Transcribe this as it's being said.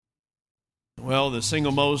Well, the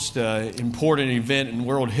single most important event in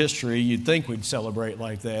world history, you'd think we'd celebrate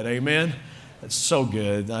like that. Amen? That's so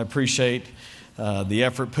good. I appreciate the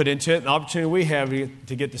effort put into it and the opportunity we have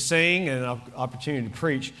to get to sing and an opportunity to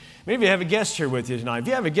preach. Maybe you have a guest here with you tonight. If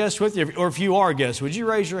you have a guest with you, or if you are a guest, would you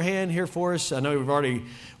raise your hand here for us? I know we've already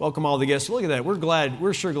welcomed all the guests. Look at that.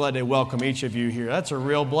 We're sure glad to welcome each of you here. That's a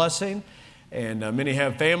real blessing. And many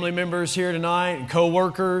have family members here tonight and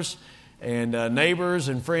co-workers and neighbors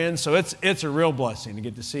and friends. So it's a real blessing to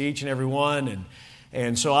get to see each and every one.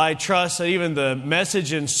 And so I trust that even the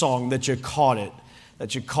message and song that you caught it.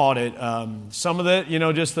 Some of it,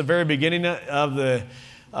 just the very beginning of the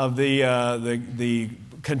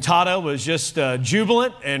cantata was just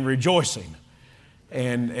jubilant and rejoicing.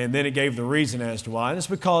 And then it gave the reason as to why. And it's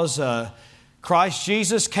because Christ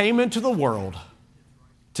Jesus came into the world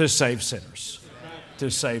to save sinners.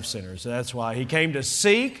 That's why He came to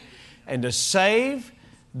seek and to save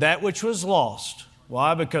that which was lost.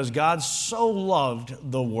 Why? Because God so loved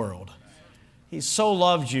the world. He so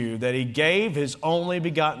loved you that He gave His only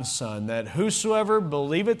begotten Son, that whosoever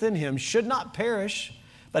believeth in Him should not perish,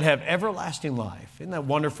 but have everlasting life. Isn't that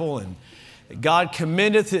wonderful? And God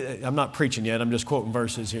commendeth, I'm not preaching yet, I'm just quoting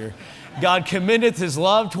verses here. God commendeth His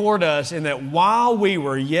love toward us in that while we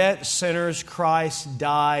were yet sinners, Christ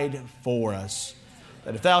died for us.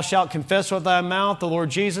 That if thou shalt confess with thy mouth the Lord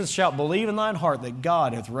Jesus, shalt believe in thine heart that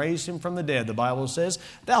God hath raised Him from the dead, the Bible says,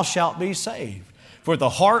 thou shalt be saved. For with the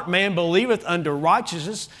heart man believeth unto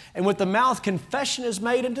righteousness, and with the mouth confession is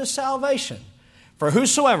made unto salvation. For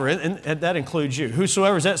whosoever, and that includes you,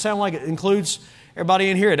 whosoever, does that sound like it includes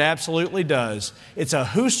everybody in here? It absolutely does. It's a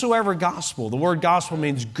whosoever gospel. The word gospel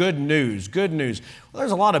means good news, good news. Well,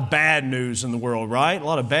 there's a lot of bad news in the world, right? A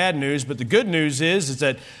lot of bad news, but the good news is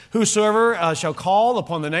that whosoever shall call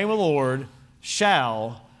upon the name of the Lord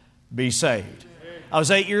shall be saved. I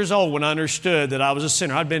was 8 years old when I understood that I was a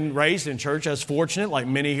sinner. I'd been raised in church. I was fortunate, like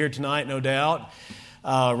many here tonight, no doubt.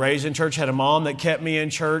 Raised in church, had a mom that kept me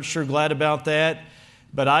in church. Sure glad about that.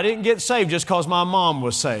 But I didn't get saved just because my mom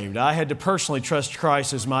was saved. I had to personally trust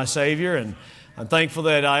Christ as my Savior, and I'm thankful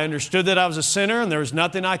that I understood that I was a sinner and there was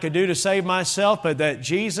nothing I could do to save myself, but that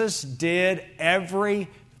Jesus did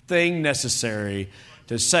everything necessary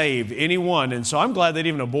to save anyone. And so I'm glad that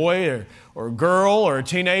even a boy or a girl or a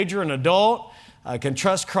teenager, an adult, can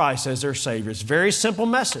trust Christ as their Savior. It's a very simple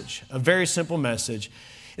message, a very simple message.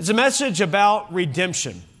 It's a message about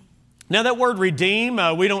redemption. Now that word redeem,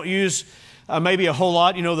 we don't use maybe a whole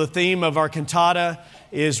lot. The theme of our cantata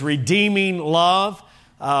is redeeming love.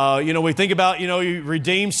 We think about, you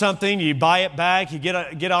redeem something, you buy it back, you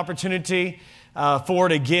get opportunity for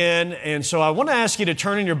it again. And so I want to ask you to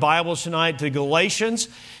turn in your Bibles tonight to Galatians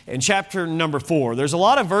in chapter number 4. There's a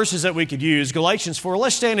lot of verses that we could use. Galatians 4.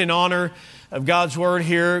 Let's stand in honor of God's Word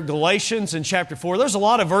here. Galatians in chapter 4. There's a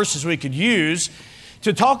lot of verses we could use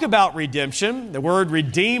to talk about redemption. The word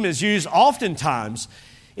redeem is used oftentimes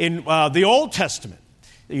in the Old Testament.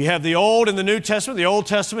 You have the Old and the New Testament. The Old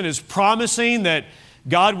Testament is promising that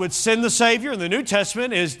God would send the Savior, and the New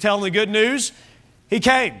Testament is telling the good news, He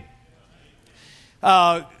came.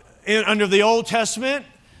 Under the Old Testament,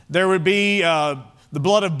 there would be the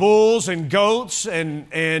blood of bulls and goats and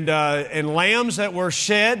lambs that was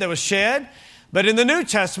shed. But in the New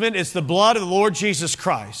Testament, it's the blood of the Lord Jesus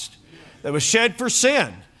Christ that was shed for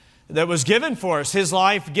sin, that was given for us, His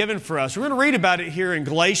life given for us. We're going to read about it here in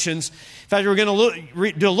Galatians. In fact, we're going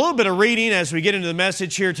to do a little bit of reading as we get into the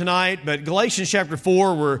message here tonight. But Galatians chapter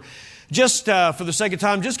 4, we're just, for the sake of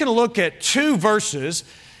time, just going to look at 2 verses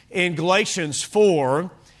in Galatians 4.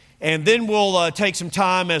 And then we'll take some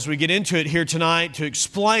time as we get into it here tonight to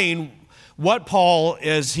explain what Paul,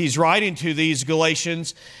 as he's writing to these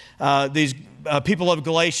Galatians, these people of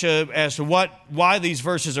Galatia, as to why these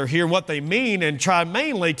verses are here and what they mean, and try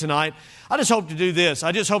mainly tonight. I just hope to do this.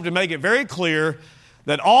 I just hope to make it very clear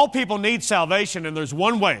that all people need salvation, and there's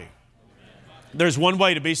one way. There's one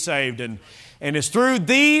way to be saved, and it's through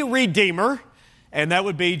the Redeemer, and that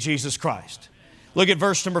would be Jesus Christ. Look at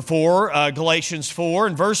verse number 4, Galatians 4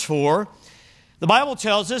 and verse 4. The Bible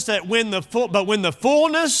tells us that when the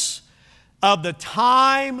fullness of the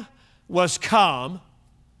time was come,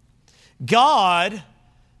 God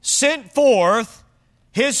sent forth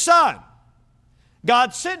His Son.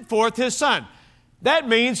 God sent forth His Son. That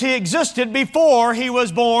means He existed before He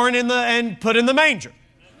was born and put in the manger.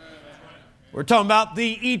 We're talking about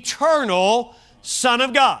the eternal Son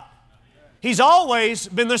of God. He's always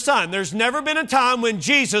been the Son. There's never been a time when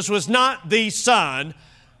Jesus was not the Son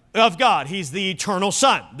of God. He's the eternal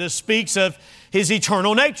Son. This speaks of His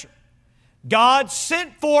eternal nature. God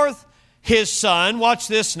sent forth His Son, watch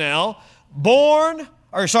this now, born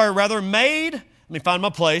made, let me find my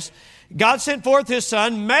place. God sent forth His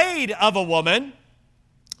Son, made of a woman,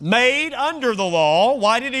 made under the law.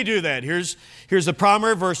 Why did He do that? Here's the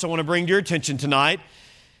primary verse I want to bring to your attention tonight.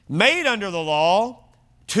 Made under the law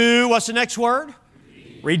to, what's the next word?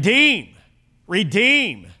 Redeem.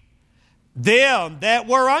 Redeem them that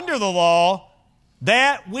were under the law,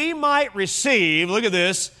 that we might receive, look at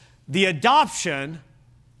this, the adoption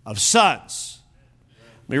of sons.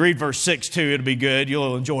 Let me read verse 6 too. It'll be good.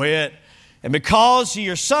 You'll enjoy it. And because ye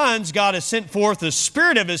are sons, God has sent forth the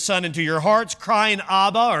Spirit of His Son into your hearts, crying,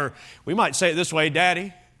 Abba, or we might say it this way,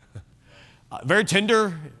 Daddy. Very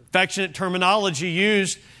tender, affectionate terminology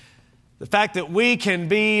used. The fact that we can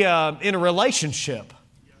be in a relationship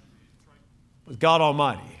with God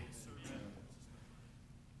Almighty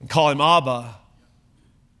and call Him Abba,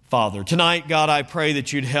 Father. Tonight, God, I pray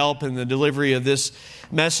that You'd help in the delivery of this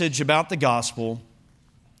message about the gospel.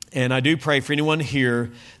 And I do pray for anyone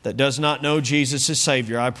here that does not know Jesus as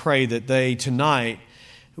Savior. I pray that they tonight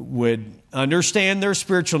would understand their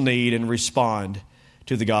spiritual need and respond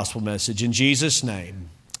to the gospel message. In Jesus' name,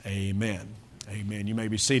 amen. Amen. You may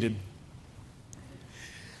be seated.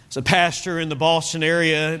 As a pastor in the Boston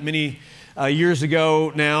area many years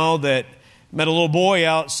ago now that met a little boy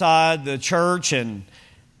outside the church, and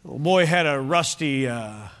the little boy had a rusty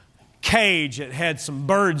cage that had some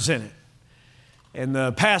birds in it. And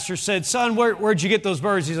the pastor said, son, where'd you get those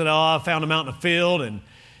birds? He said, I found them out in the field. And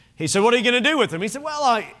he said, what are you going to do with them? He said, well,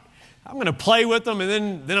 I'm going to play with them,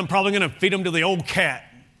 and then I'm probably going to feed them to the old cat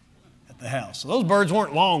at the house. So those birds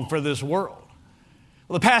weren't long for this world.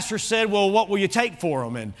 Well, the pastor said, well, what will you take for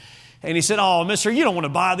them? And he said, oh, mister, you don't want to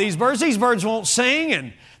buy these birds. These birds won't sing,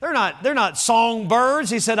 and they're not song birds.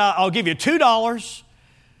 He said, I'll give you $2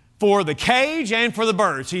 for the cage and for the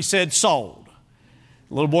birds. He said, sold.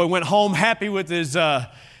 The little boy went home happy with his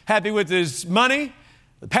money.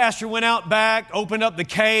 The pastor went out back, opened up the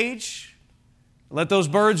cage, let those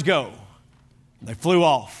birds go. They flew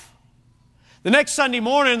off. The next Sunday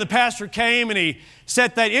morning, the pastor came and he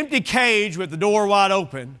set that empty cage with the door wide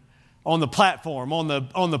open on the platform, on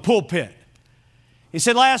the pulpit. He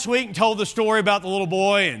said last week and told the story about the little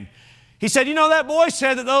boy, and he said, that boy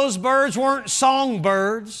said that those birds weren't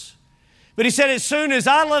songbirds. But he said, as soon as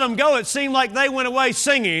I let them go, it seemed like they went away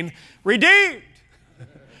singing, redeemed,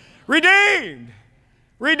 redeemed,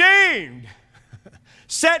 redeemed,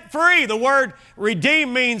 set free. The word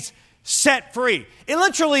redeem means set free. It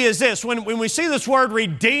literally is this. When we see this word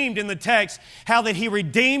redeemed in the text, how that He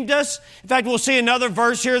redeemed us. In fact, we'll see another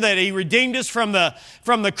verse here that He redeemed us from the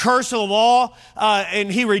curse of the law, and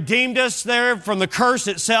He redeemed us there from the curse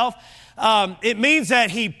itself. It means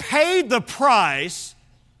that He paid the price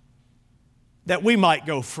that we might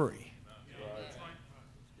go free.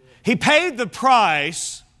 He paid the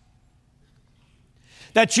price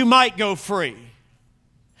that you might go free.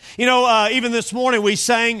 Even this morning we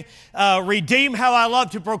sang, redeem, how I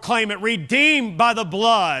love to proclaim it, redeemed by the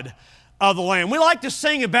blood of the Lamb. We like to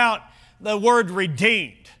sing about the word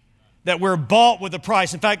redeemed, that we're bought with a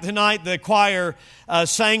price. In fact, tonight the choir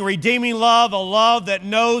sang redeeming love, a love that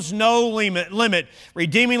knows no limit.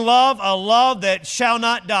 Redeeming love, a love that shall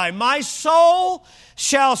not die. My soul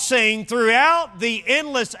shall sing throughout the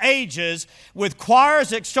endless ages with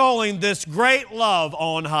choirs extolling this great love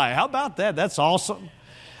on high. How about that? That's awesome.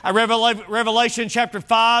 Revelation chapter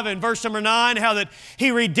 5 and verse number 9, how that He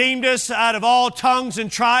redeemed us out of all tongues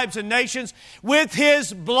and tribes and nations with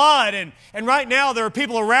His blood. And right now there are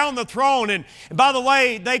people around the throne. And by the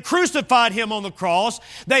way, they crucified Him on the cross.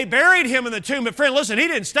 They buried Him in the tomb. But friend, listen, He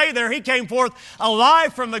didn't stay there. He came forth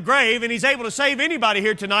alive from the grave. And He's able to save anybody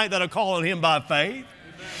here tonight that'll call on Him by faith.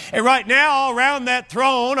 And right now, around that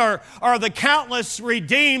throne are the countless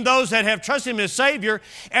redeemed, those that have trusted Him as Savior,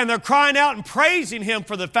 and they're crying out and praising Him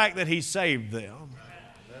for the fact that He saved them.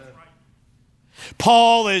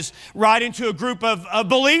 Paul is writing to a group of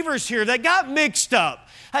believers here that got mixed up.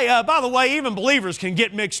 Hey, by the way, even believers can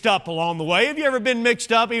get mixed up along the way. Have you ever been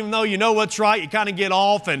mixed up? Even though you know what's right, you kind of get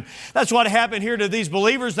off. And that's what happened here to these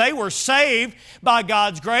believers. They were saved by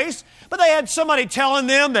God's grace, but they had somebody telling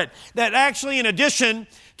them that actually, in addition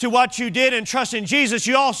to what you did and trust in Jesus,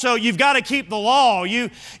 you've got to keep the law.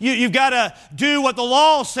 You've got to do what the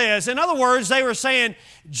law says. In other words, they were saying,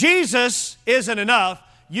 Jesus isn't enough.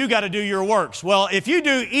 You got to do your works. Well, if you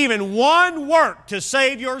do even one work to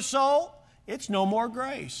save your soul, it's no more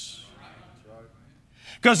grace.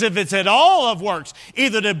 Because if it's at all of works,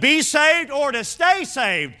 either to be saved or to stay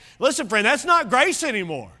saved, listen, friend, that's not grace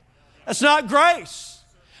anymore. That's not grace.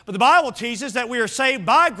 But the Bible teaches that we are saved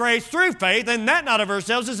by grace through faith, and that not of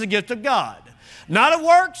ourselves is a gift of God. Not of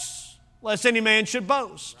works, lest any man should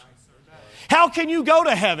boast. How can you go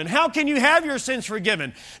to heaven? How can you have your sins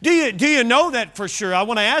forgiven? Do you know that for sure? I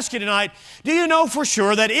want to ask you tonight, do you know for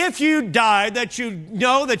sure that if you died, that you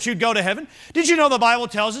know that you'd go to heaven? Did you know the Bible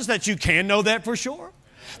tells us that you can know that for sure?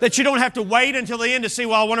 That you don't have to wait until the end to see,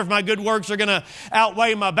 well, I wonder if my good works are going to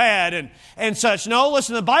outweigh my bad and such. No,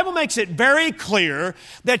 listen, the Bible makes it very clear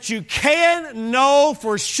that you can know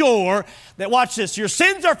for sure that, watch this, your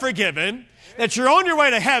sins are forgiven, that you're on your way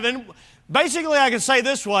to heaven. Basically, I can say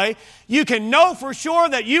this way, you can know for sure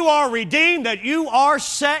that you are redeemed, that you are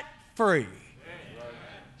set free.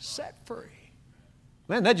 Set free.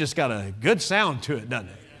 Man, that just got a good sound to it, doesn't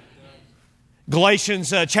it?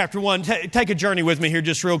 Galatians chapter 1, take a journey with me here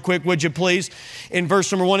just real quick, would you please? In verse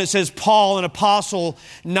number 1, it says, Paul, an apostle,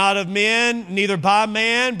 not of men, neither by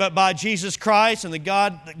man, but by Jesus Christ and the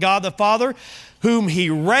God the Father, whom he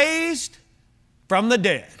raised from the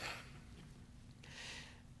dead.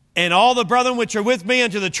 And all the brethren which are with me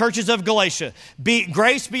unto the churches of Galatia.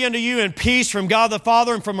 Grace be unto you and peace from God the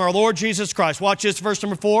Father and from our Lord Jesus Christ. Watch this, verse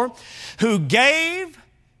number 4. Who gave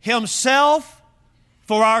himself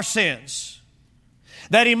for our sins,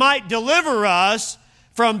 that he might deliver us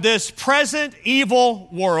from this present evil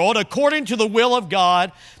world, according to the will of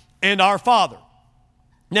God and our Father.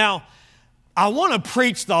 Now, I want to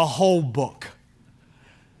preach the whole book,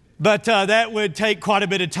 but that would take quite a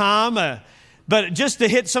bit of time. But just to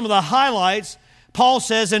hit some of the highlights, Paul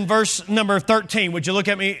says in verse number 13, would you look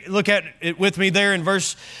at it with me there in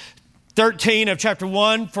verse 13 of chapter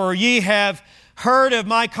 1, for ye have heard of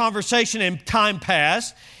my conversation in time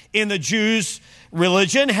past in the Jews'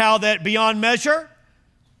 religion, how that beyond measure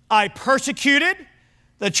I persecuted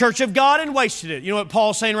the church of God and wasted it. You know what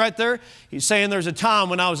Paul's saying right there? He's saying there's a time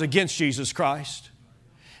when I was against Jesus Christ,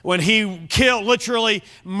 when he literally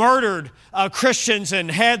murdered Christians and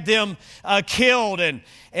had them killed. And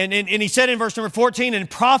he said in verse number 14, and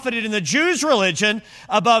profited in the Jews' religion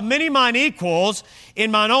above many mine equals in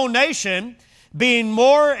mine own nation, being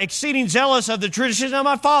more exceeding zealous of the traditions of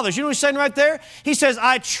my fathers. You know what he's saying right there? He says,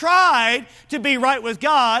 I tried to be right with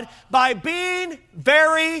God by being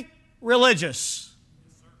very religious.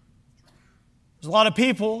 There's a lot of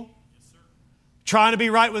people trying to be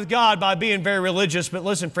right with God by being very religious. But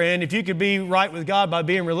listen, friend, if you could be right with God by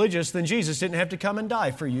being religious, then Jesus didn't have to come and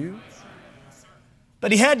die for you.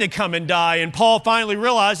 But he had to come and die. And Paul finally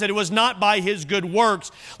realized that it was not by his good works.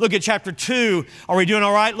 Look at chapter 2. Are we doing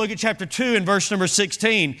all right? Look at chapter 2 and verse number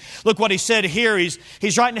 16. Look what he said here.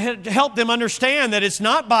 He's writing to help them understand that it's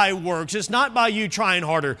not by works. It's not by you trying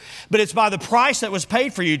harder, but it's by the price that was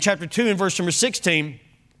paid for you. Chapter 2 and verse number 16.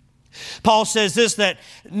 Paul says this, that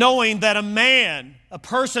knowing that a man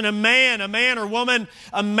or woman,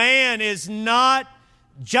 a man is not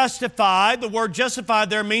justified. The word justified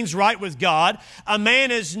there means right with God. A man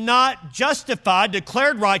is not justified,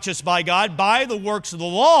 declared righteous by God by the works of the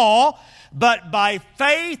law, but by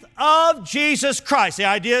faith of Jesus Christ. The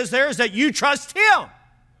idea is that you trust Him.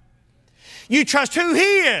 You trust who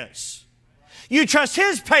He is. You trust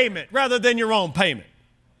His payment rather than your own payment.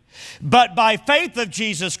 But by faith of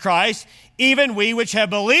Jesus Christ, even we which have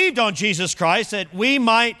believed on Jesus Christ, that we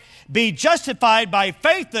might be justified by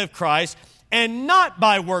faith of Christ and not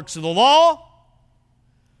by works of the law.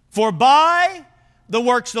 For by the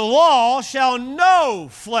works of the law shall no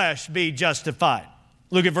flesh be justified.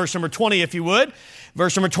 Look at verse number 20, if you would.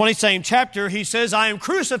 Verse number 20, same chapter, he says, I am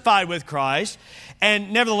crucified with Christ,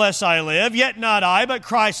 and nevertheless I live, yet not I, but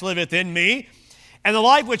Christ liveth in me. And the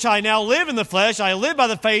life which I now live in the flesh, I live by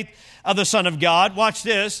the faith of the Son of God. Watch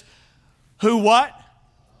this. Who what?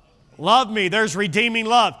 Loved me. There's redeeming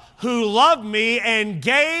love. Who loved me and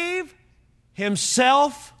gave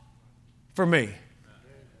Himself for me.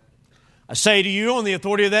 I say to you on the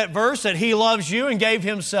authority of that verse that He loves you and gave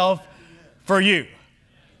Himself for you.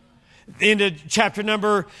 Into chapter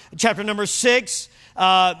number 6,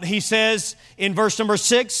 he says in verse number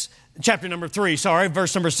 6, chapter number 3,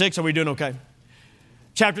 verse number 6. Are we doing okay?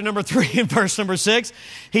 Chapter number 3 and verse number 6,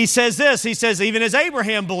 he says this. He says, even as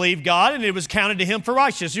Abraham believed God and it was counted to him for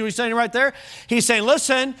righteousness. You know what he's saying right there? He's saying,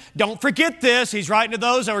 listen, don't forget this. He's writing to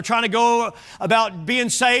those that were trying to go about being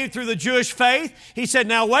saved through the Jewish faith. He said,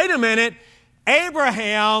 now wait a minute.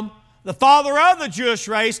 Abraham, the father of the Jewish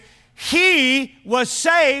race, he was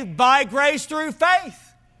saved by grace through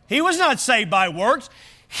faith. He was not saved by works.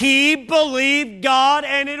 He believed God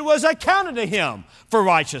and it was accounted to him for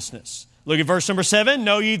righteousness. Look at verse number 7.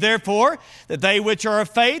 Know ye therefore that they which are of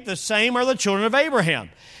faith, the same are the children of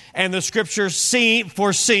Abraham. And the Scriptures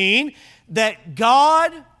foreseen that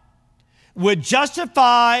God would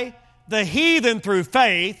justify the heathen through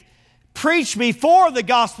faith, preached before the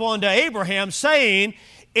gospel unto Abraham, saying,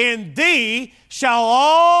 in thee shall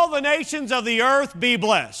all the nations of the earth be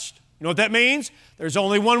blessed. You know what that means? There's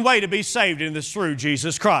only one way to be saved, and it's through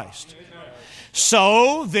Jesus Christ.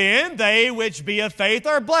 So then they which be of faith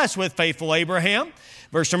are blessed with faithful Abraham.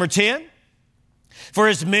 Verse number 10. For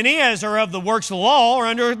as many as are of the works of the law are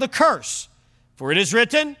under the curse. For it is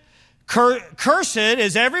written, cursed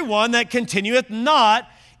is everyone that continueth not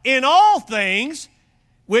in all things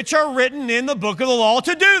which are written in the book of the law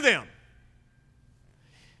to do them.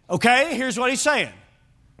 Okay, here's what he's saying.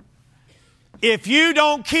 If you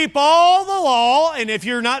don't keep all the law, and if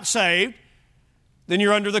you're not saved, then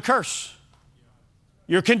you're under the curse.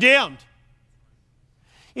 You're condemned.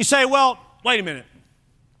 You say, well, wait a minute.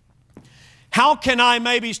 How can I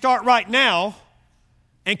maybe start right now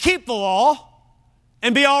and keep the law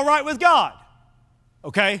and be all right with God?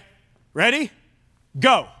 Okay, ready?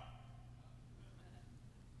 Go.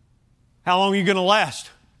 How long are you going to last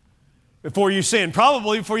before you sin?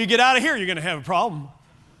 Probably before you get out of here, you're going to have a problem.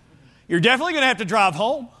 You're definitely going to have to drive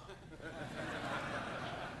home.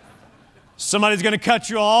 Somebody's going to cut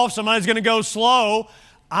you off. Somebody's going to go slow.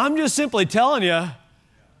 I'm just simply telling you,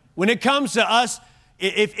 when it comes to us,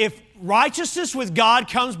 if righteousness with God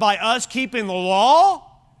comes by us keeping the law,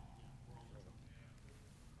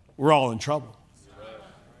 we're all in trouble.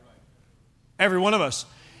 Every one of us.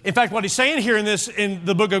 In fact, what he's saying here in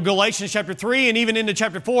the book of Galatians chapter 3 and even into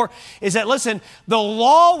chapter 4 is that, listen, the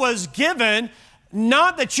law was given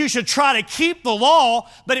not that you should try to keep the law,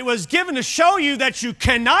 but it was given to show you that you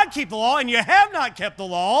cannot keep the law and you have not kept the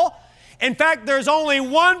law. In fact, there's only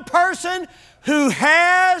one person who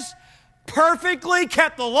has perfectly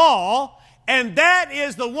kept the law, and that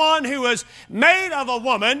is the one who was made of a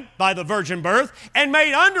woman by the virgin birth and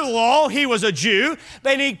made under the law. He was a Jew,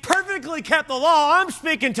 but he perfectly kept the law. I'm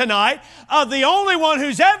speaking tonight of the only one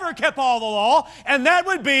who's ever kept all the law, and that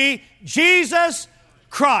would be Jesus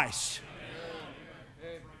Christ.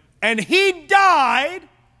 And he died.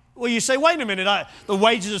 Well, you say, wait a minute, the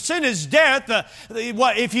wages of sin is death.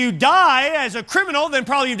 If you die as a criminal, then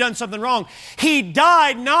probably you've done something wrong. He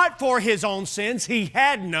died not for his own sins. He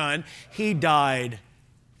had none. He died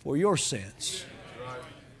for your sins.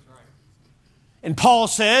 And Paul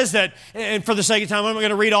says that, and for the sake of time, I'm not going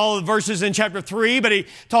to read all the verses in chapter 3, but he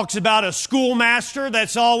talks about a schoolmaster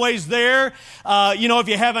that's always there. If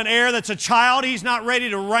you have an heir that's a child, he's not ready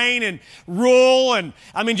to reign and rule. And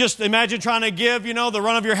I mean, just imagine trying to give, the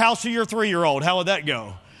run of your house to your 3-year-old. How would that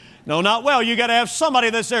go? No, not well. You got to have somebody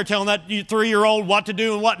that's there telling that 3-year-old what to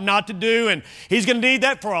do and what not to do. And he's going to need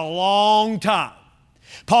that for a long time.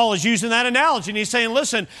 Paul is using that analogy, and he's saying,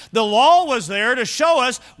 listen, the law was there to show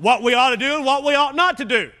us what we ought to do and what we ought not to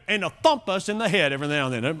do, and to thump us in the head every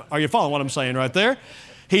now and then. Are you following what I'm saying right there?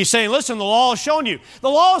 He's saying, listen, the law has shown you. The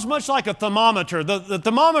law is much like a thermometer. The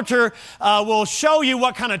thermometer will show you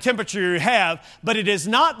what kind of temperature you have, but it is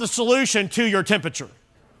not the solution to your temperature.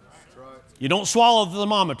 You don't swallow the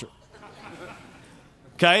thermometer.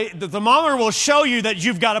 Okay, the thermometer will show you that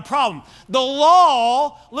you've got a problem. The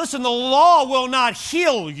law will not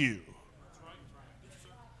heal you.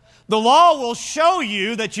 The law will show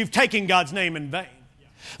you that you've taken God's name in vain.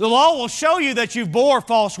 The law will show you that you've bore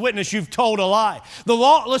false witness, you've told a lie. The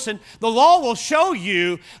law will show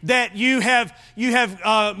you that you have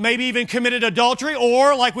maybe even committed adultery,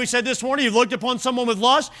 or like we said this morning, you've looked upon someone with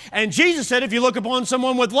lust. And Jesus said, if you look upon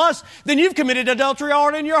someone with lust, then you've committed adultery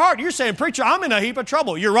already in your heart. You're saying, preacher, I'm in a heap of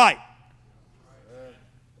trouble. You're right.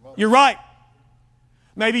 You're right.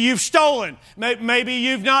 Maybe you've stolen. Maybe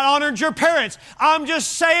you've not honored your parents. I'm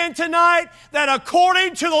just saying tonight that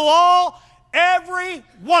according to the law, every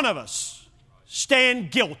one of us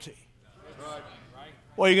stand guilty.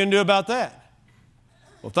 What are you going to do about that?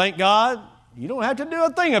 Well, thank God, you don't have to do a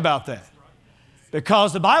thing about that.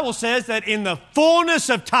 Because the Bible says that in the fullness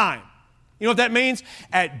of time, you know what that means?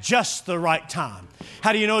 At just the right time.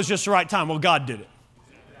 How do you know it's just the right time? Well, God did it.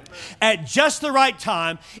 At just the right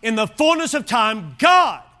time, in the fullness of time,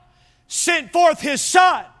 God sent forth His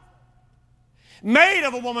Son, made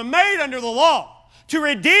of a woman, made under the law, to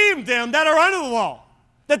redeem them that are under the law,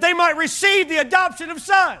 that they might receive the adoption of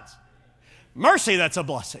sons. Mercy, that's a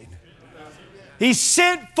blessing. He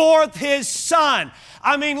sent forth His Son.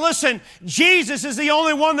 I mean, listen, Jesus is the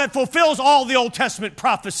only one that fulfills all the Old Testament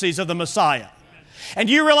prophecies of the Messiah. And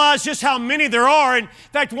you realize just how many there are. In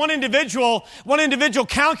fact, one individual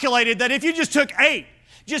calculated that if you just took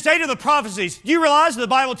just eight of the prophecies, do you realize that the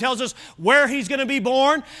Bible tells us where He's going to be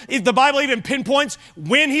born? If the Bible even pinpoints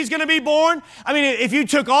when He's going to be born. I mean, if you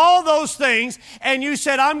took all those things and you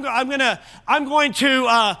said, I'm going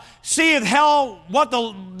to see what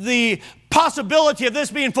the possibility of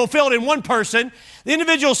this being fulfilled in one person, the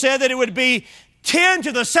individual said that it would be 10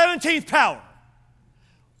 to the 17th power.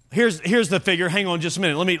 Here's the figure. Hang on just a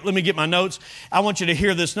minute. Let me get my notes. I want you to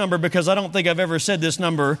hear this number because I don't think I've ever said this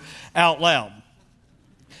number out loud.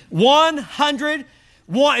 100,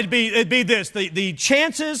 it'd be this. The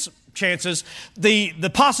chances,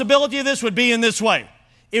 the possibility of this would be in this way.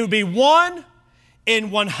 It would be 1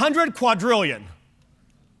 in 100 quadrillion.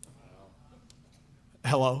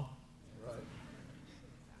 Hello?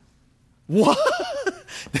 What?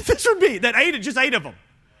 This would be, just 8 of them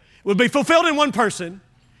would be fulfilled in one person,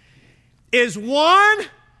 is 1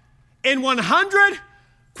 in 100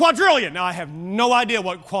 quadrillion. Now, I have no idea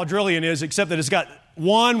what quadrillion is except that it's got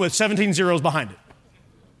 1 with 17 zeros behind it.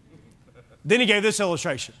 Then he gave this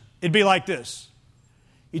illustration. It'd be like this.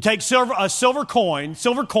 You take silver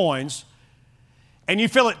coins, and you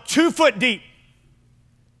fill it 2 foot deep,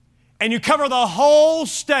 and you cover the whole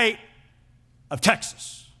state of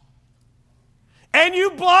Texas. And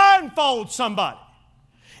you blindfold somebody,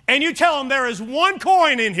 and you tell them there is 1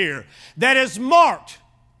 coin in here that is marked,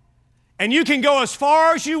 and you can go as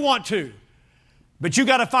far as you want to, but you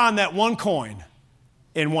got to find that 1 coin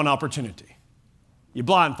in 1 opportunity. You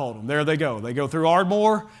blindfold them. There they go. They go through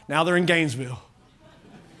Ardmore. Now they're in Gainesville.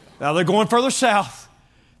 Now they're going further south.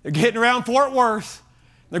 They're getting around Fort Worth.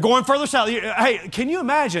 They're going further south. Hey, can you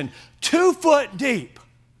imagine 2 foot deep?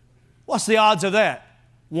 What's the odds of that?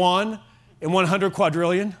 1 in 100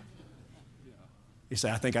 quadrillion? You say,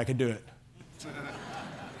 I think I could do it.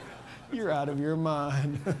 You're out of your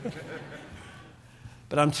mind.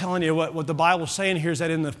 But I'm telling you, what the Bible's saying here is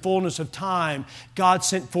that in the fullness of time, God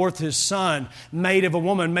sent forth His Son, made of a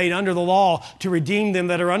woman, made under the law, to redeem them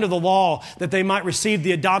that are under the law, that they might receive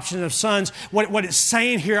the adoption of sons. What it's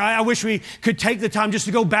saying here, I wish we could take the time just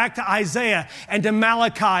to go back to Isaiah and to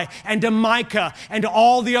Malachi and to Micah and to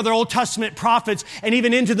all the other Old Testament prophets and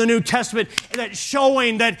even into the New Testament, that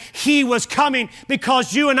showing that He was coming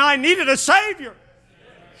because you and I needed a Savior.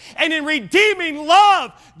 And in redeeming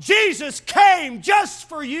love, Jesus came just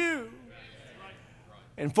for you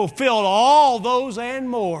and fulfilled all those and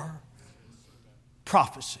more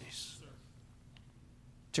prophecies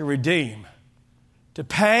to redeem, to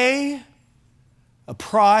pay a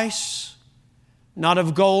price not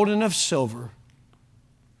of gold and of silver,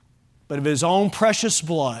 but of His own precious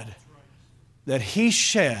blood that He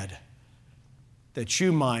shed that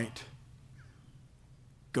you might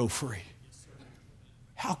go free.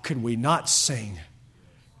 How could we not sing,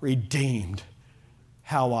 redeemed,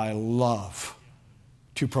 how I love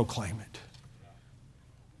to proclaim it?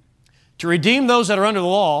 To redeem those that are under the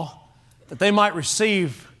law, that they might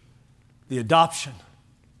receive the adoption.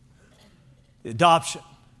 The adoption.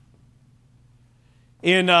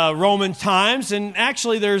 In Roman times, and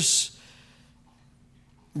actually there's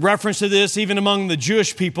reference to this even among the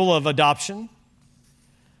Jewish people of adoption,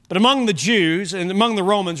 but among the Jews, and among the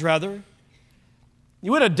Romans rather,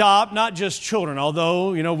 you would adopt not just children, although,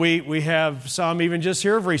 we have some even just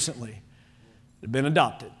here of recently that have been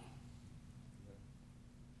adopted.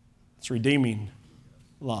 It's redeeming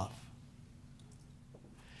love.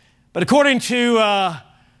 But according to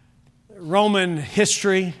Roman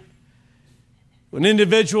history, when an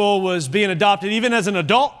individual was being adopted, even as an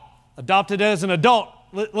adult,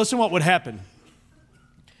 listen what would happen.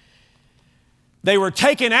 They were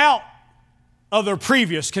taken out of their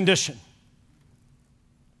previous condition.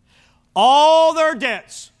 All their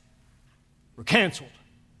debts were canceled.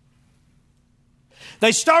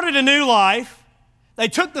 They started a new life. They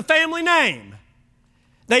took the family name.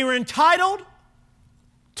 They were entitled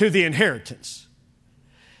to the inheritance.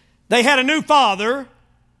 They had a new father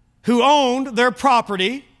who owned their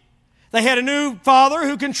property. They had a new father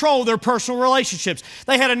who controlled their personal relationships.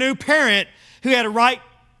 They had a new parent who had a right.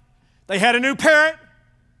 They had a new parent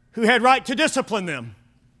who had right to discipline them.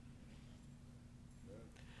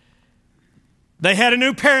 They had a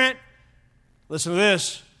new parent, listen to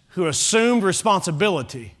this, who assumed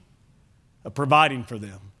responsibility of providing for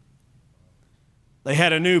them. They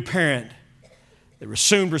had a new parent that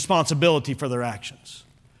assumed responsibility for their actions.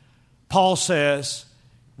 Paul says,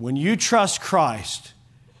 when you trust Christ,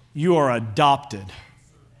 you are adopted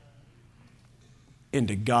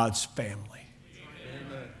into God's family.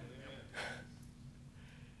 Amen.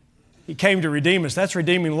 He came to redeem us. That's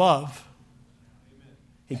redeeming love.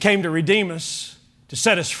 He came to redeem us, to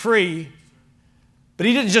set us free. But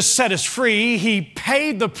He didn't just set us free. He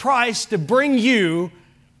paid the price to bring you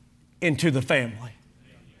into the family.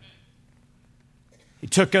 He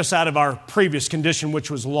took us out of our previous condition, which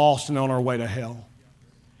was lost and on our way to hell.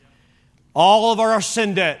 All of our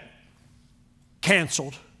sin debt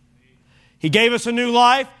canceled. He gave us a new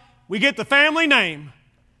life. We get the family name.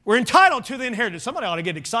 We're entitled to the inheritance. Somebody ought to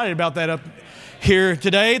get excited about that up here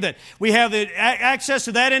today, that we have the access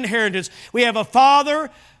to that inheritance. We have a Father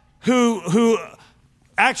who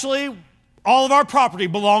actually, all of our property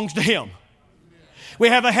belongs to Him. We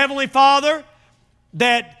have a Heavenly Father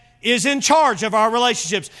that is in charge of our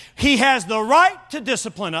relationships. He has the right to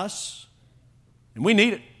discipline us, and we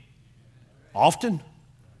need it often. We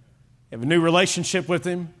have a new relationship with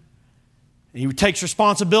Him. He takes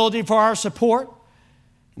responsibility for our support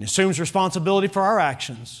and assumes responsibility for our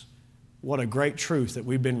actions. What a great truth that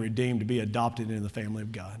we've been redeemed to be adopted into the family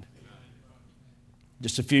of God.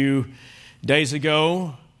 Just a few days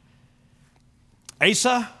ago,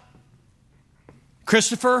 Asa,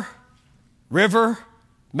 Christopher, River,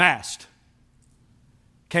 Mast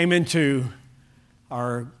came into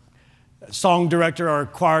our song director, our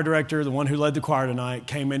choir director, the one who led the choir tonight,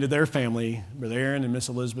 came into their family, Brother Aaron and Miss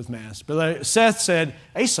Elizabeth Mast. Brother Seth said,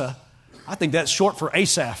 Asa, I think that's short for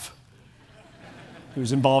Asaph, who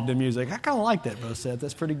was involved in music. I kind of like that, Brother Seth.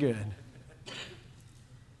 That's pretty good.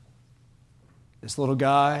 This little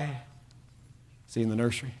guy, is he in the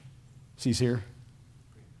nursery? He's here.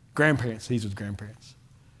 Grandparents, he's with grandparents.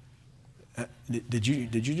 Did you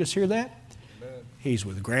just hear that? Amen. He's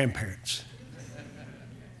with grandparents.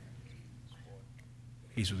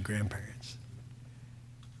 He's with grandparents.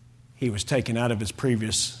 He was taken out of his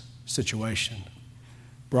previous situation,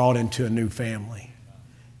 brought into a new family,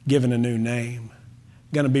 given a new name,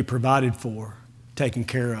 going to be provided for, taken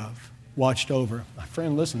care of, watched over. My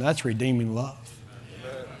friend, listen, that's redeeming love.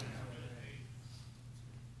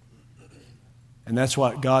 And that's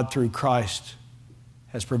what God, through Christ,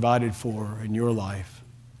 has provided for in your life,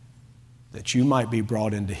 that you might be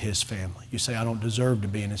brought into His family. You say, I don't deserve to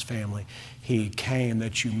be in His family. He came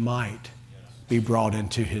that you might be brought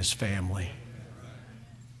into His family.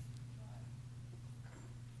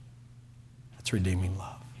 That's redeeming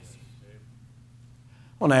love.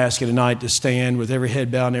 I want to ask you tonight to stand with every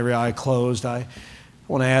head bowed and every eye closed. I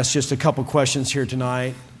want to ask just a couple questions here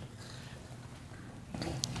tonight.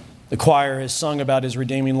 The choir has sung about His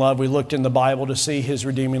redeeming love. We looked in the Bible to see His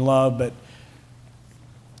redeeming love, but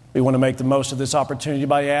we want to make the most of this opportunity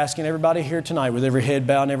by asking everybody here tonight with every head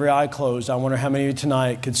bowed and every eye closed. I wonder how many of you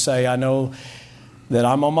tonight could say, I know that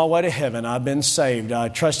I'm on my way to heaven. I've been saved. I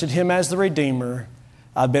trusted Him as the Redeemer.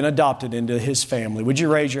 I've been adopted into His family. Would you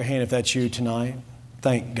raise your hand if that's you tonight?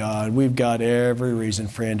 Thank God. We've got every reason,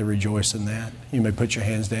 friend, to rejoice in that. You may put your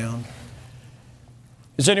hands down.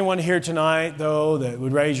 Is there anyone here tonight, though, that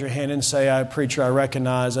would raise your hand and say, Preacher, I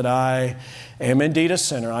recognize that I am indeed a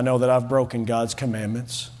sinner. I know that I've broken God's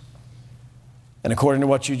commandments. And according to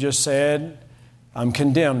what you just said, I'm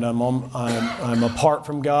condemned. I'm apart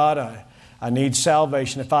from God. I need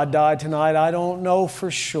salvation. If I died tonight, I don't know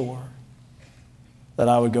for sure that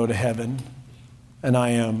I would go to heaven. And I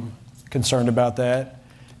am concerned about that.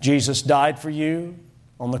 Jesus died for you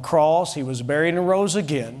on the cross. He was buried and rose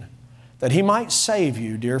again, that He might save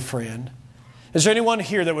you, dear friend. Is there anyone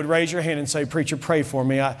here that would raise your hand and say, Preacher, pray for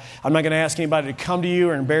me? I'm not going to ask anybody to come to you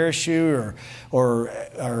or embarrass you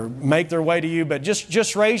or make their way to you, but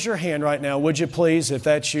just raise your hand right now, would you please, if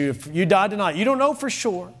that's you. If you died tonight, you don't know for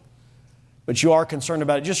sure, but you are concerned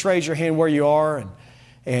about it, just raise your hand where you are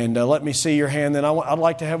and let me see your hand. Then I'd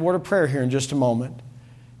like to have a word of prayer here in just a moment.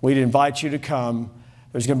 We'd invite you to come.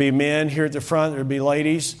 There's going to be men here at the front. There'll be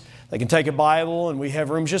ladies. They can take a Bible, and we have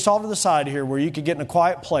rooms just off to the side here where you can get in a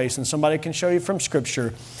quiet place and somebody can show you from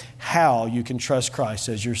Scripture how you can trust Christ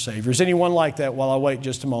as your Savior. Is anyone like that while I wait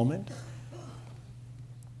just a moment?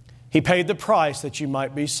 He paid the price that you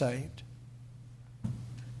might be saved.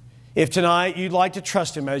 If tonight you'd like to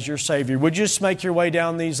trust Him as your Savior, would you just make your way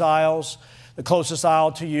down these aisles, the closest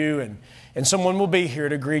aisle to you, and someone will be here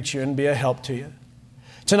to greet you and be a help to you.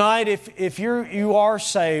 Tonight, if you are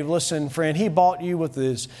saved, listen, friend, He bought you with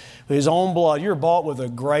His own blood. You're bought with a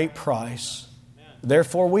great price. Amen.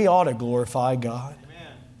 Therefore, we ought to glorify God.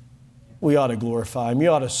 Amen. We ought to glorify Him.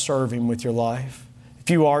 You ought to serve Him with your life. If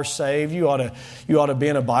you are saved, you ought to be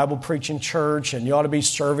in a Bible preaching church, and you ought to be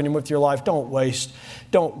serving Him with your life. Don't waste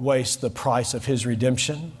the price of His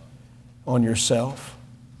redemption on yourself.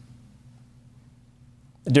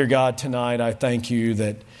 Dear God, tonight I thank You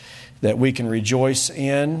that we can rejoice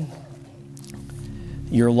in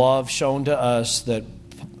Your love shown to us that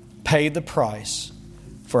paid the price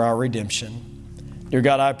for our redemption. Dear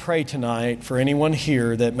God, I pray tonight for anyone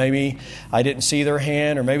here that maybe I didn't see their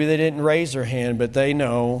hand or maybe they didn't raise their hand, but they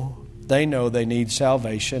know they need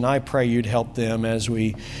salvation. I pray You'd help them as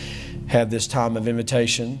we have this time of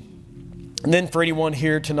invitation. And then for anyone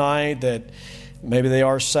here tonight that maybe they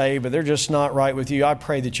are saved, but they're just not right with You, I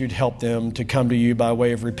pray that You'd help them to come to You by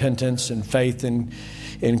way of repentance and faith in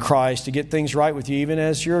in Christ to get things right with you. Even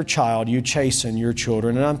as your child, you chasten your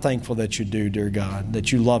children. And I'm thankful that you do, dear God,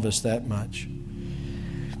 that you love us that much.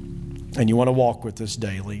 And you want to walk with us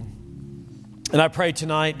daily. And I pray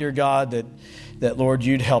tonight, dear God, that Lord,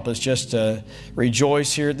 you'd help us just to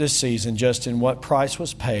rejoice here at this season, just in what price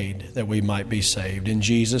was paid that we might be saved. In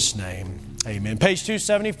Jesus' name, amen. Page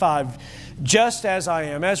 275, Just As I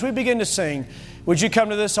Am. As we begin to sing, would you come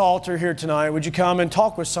to this altar here tonight? Would you come and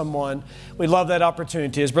talk with someone? We'd love that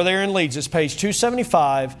opportunity. As Brother Aaron leads us, page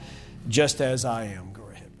 275, Just As I Am.